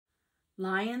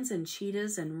Lions and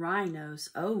cheetahs and rhinos,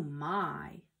 oh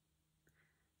my.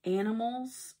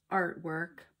 Animals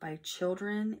artwork by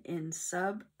children in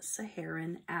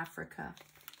sub-Saharan Africa.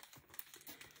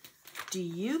 Do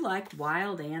you like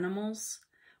wild animals?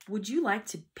 Would you like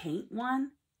to paint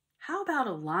one? How about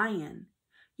a lion?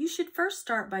 You should first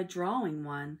start by drawing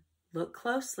one. Look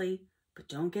closely, but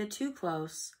don't get too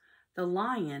close. The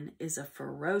lion is a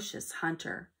ferocious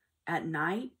hunter. At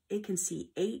night, it can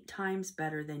see 8 times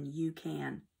better than you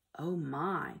can. Oh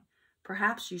my!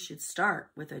 Perhaps you should start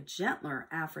with a gentler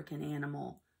African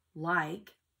animal,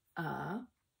 like a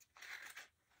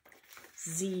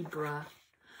zebra.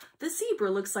 The zebra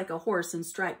looks like a horse in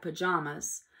striped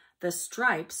pajamas. The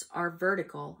stripes are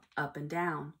vertical, up and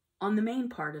down, on the main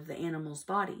part of the animal's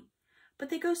body, but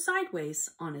they go sideways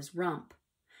on his rump.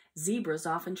 Zebras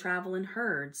often travel in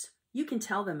herds. You can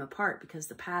tell them apart because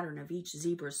the pattern of each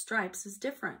zebra's stripes is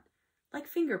different, like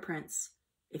fingerprints.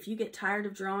 If you get tired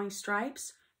of drawing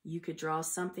stripes, you could draw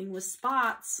something with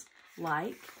spots,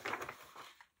 like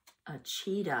a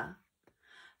cheetah.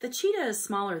 The cheetah is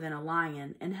smaller than a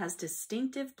lion and has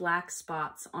distinctive black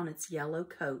spots on its yellow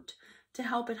coat to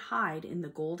help it hide in the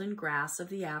golden grass of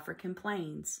the African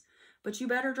plains. But you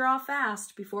better draw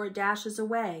fast before it dashes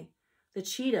away. The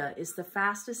cheetah is the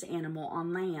fastest animal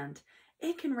on land.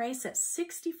 It can race at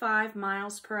 65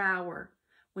 miles per hour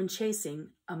when chasing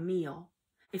a meal.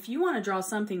 If you want to draw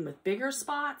something with bigger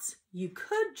spots, you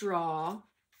could draw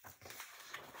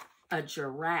a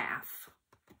giraffe.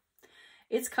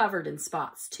 It's covered in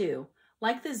spots too.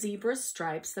 Like the zebra's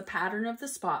stripes, the pattern of the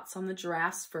spots on the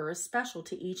giraffe's fur is special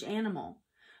to each animal.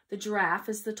 The giraffe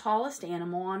is the tallest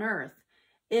animal on Earth.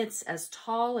 It's as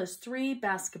tall as 3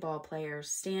 basketball players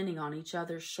standing on each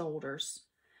other's shoulders.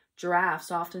 Giraffes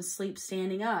often sleep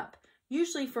standing up,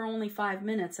 usually for only 5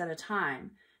 minutes at a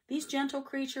time. These gentle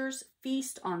creatures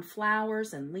feast on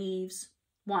flowers and leaves.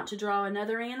 Want to draw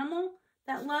another animal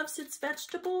that loves its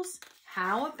vegetables?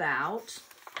 How about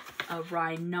a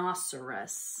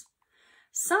rhinoceros?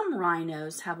 Some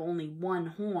rhinos have only 1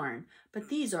 horn, but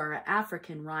these are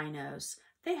African rhinos.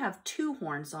 They have 2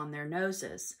 horns on their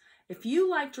noses. If you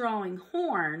like drawing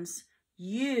horns,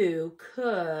 you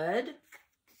could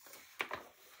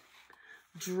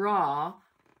draw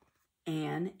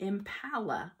an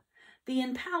impala. The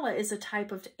impala is a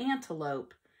type of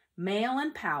antelope. Male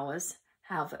impalas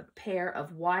have a pair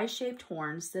of Y-shaped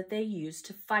horns that they use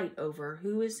to fight over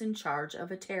who is in charge of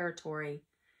a territory.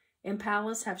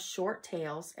 Impalas have short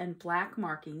tails and black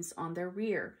markings on their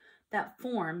rear that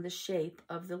form the shape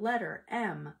of the letter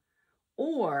M.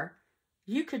 Or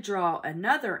you could draw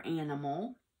another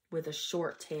animal with a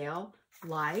short tail,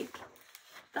 like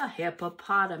the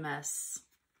hippopotamus.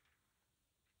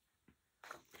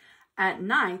 At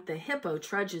night, the hippo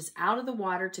trudges out of the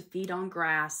water to feed on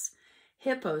grass.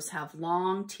 Hippos have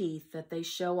long teeth that they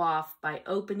show off by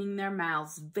opening their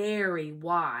mouths very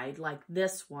wide, like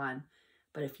this one.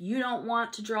 But if you don't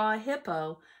want to draw a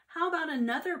hippo, how about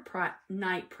another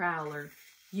night prowler?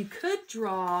 You could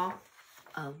draw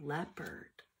a leopard.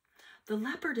 The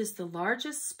leopard is the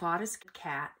largest spotted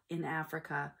cat in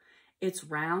Africa. Its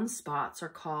round spots are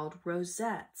called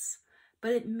rosettes,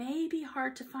 but it may be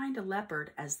hard to find a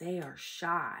leopard as they are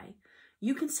shy.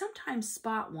 You can sometimes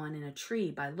spot one in a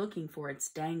tree by looking for its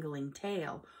dangling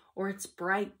tail or its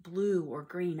bright blue or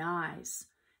green eyes.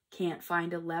 Can't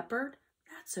find a leopard?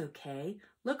 That's okay.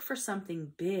 Look for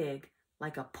something big,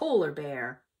 like a polar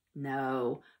bear.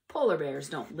 No, polar bears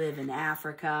don't live in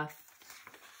Africa.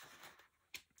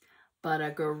 But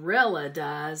a gorilla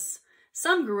does.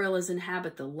 Some gorillas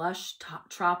inhabit the lush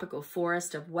tropical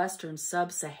forest of western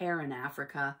sub-Saharan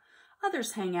Africa.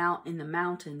 Others hang out in the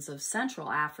mountains of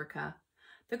Central Africa.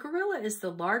 The gorilla is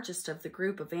the largest of the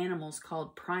group of animals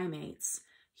called primates.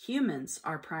 Humans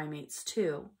are primates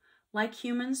too. Like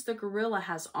humans, the gorilla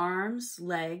has arms,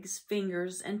 legs,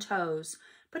 fingers, and toes,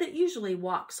 but it usually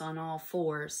walks on all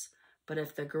 4s. But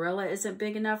if the gorilla isn't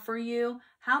big enough for you,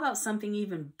 how about something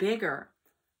even bigger?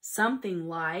 Something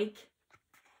like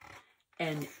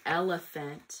an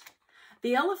elephant.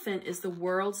 The elephant is the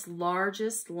world's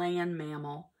largest land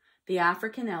mammal. The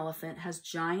African elephant has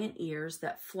giant ears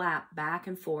that flap back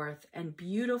and forth and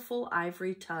beautiful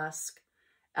ivory tusks.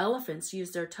 Elephants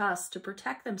use their tusks to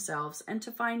protect themselves and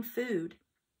to find food.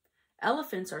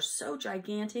 Elephants are so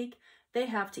gigantic, they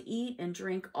have to eat and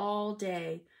drink all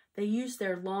day. They use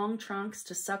their long trunks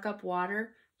to suck up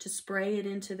water to spray it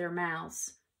into their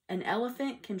mouths. An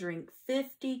elephant can drink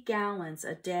 50 gallons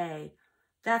a day.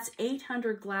 That's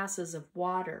 800 glasses of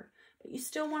water. But you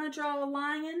still want to draw a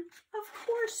lion? Of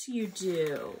course you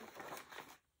do.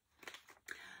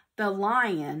 The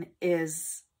lion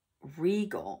is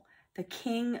regal. the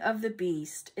king of the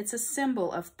beast. It's a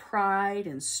symbol of pride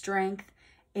and strength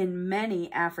in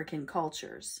many African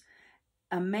cultures.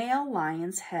 A male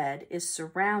lion's head is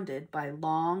surrounded by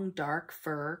long, dark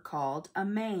fur called a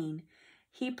mane.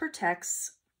 He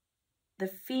protects the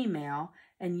female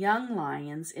and young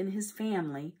lions in his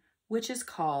family, which is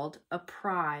called a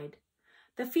pride.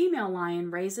 The female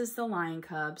lion raises the lion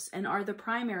cubs and are the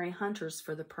primary hunters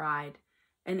for the pride.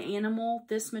 An animal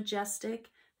this majestic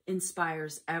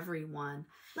inspires everyone.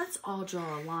 Let's all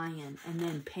draw a lion and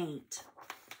then paint.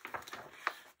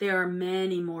 There are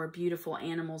many more beautiful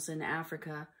animals in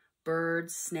Africa: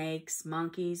 birds, snakes,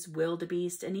 monkeys,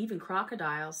 wildebeest, and even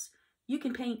crocodiles. You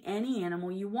can paint any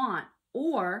animal you want,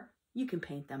 or you can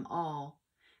paint them all.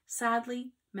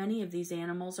 Sadly, many of these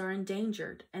animals are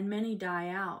endangered and many die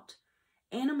out.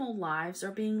 Animal lives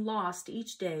are being lost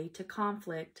each day to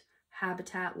conflict,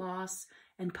 habitat loss,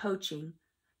 and poaching.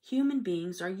 Human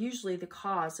beings are usually the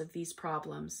cause of these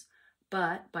problems,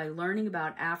 but by learning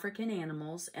about African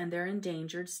animals and their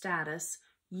endangered status,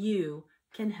 you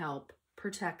can help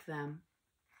protect them.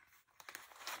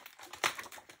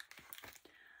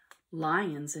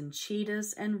 Lions and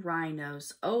cheetahs and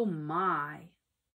rhinos, oh my!